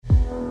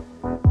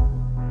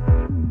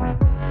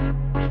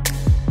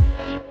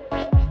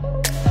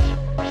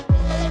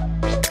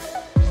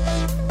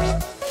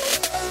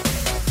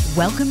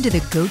Welcome to the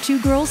Go-To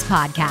Girls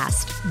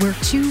podcast, where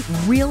two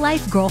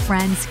real-life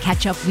girlfriends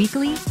catch up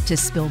weekly to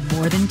spill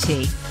more than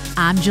tea.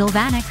 I'm Jill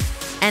Vanek.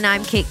 And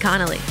I'm Kate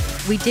Connolly.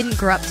 We didn't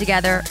grow up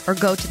together or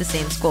go to the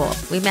same school.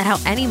 We met how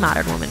any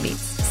modern woman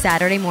meets,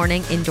 Saturday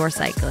morning indoor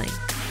cycling.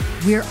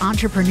 We're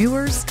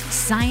entrepreneurs,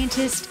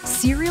 scientists,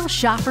 serial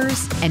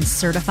shoppers, and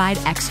certified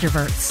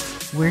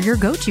extroverts. We're your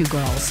go-to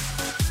girls.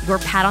 Your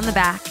pat on the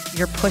back,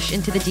 your push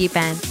into the deep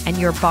end, and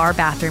your bar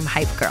bathroom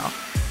hype girl.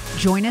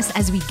 Join us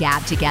as we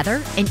gab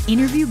together and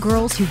interview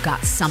girls who've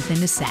got something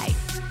to say.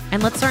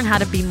 And let's learn how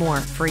to be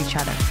more for each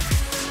other.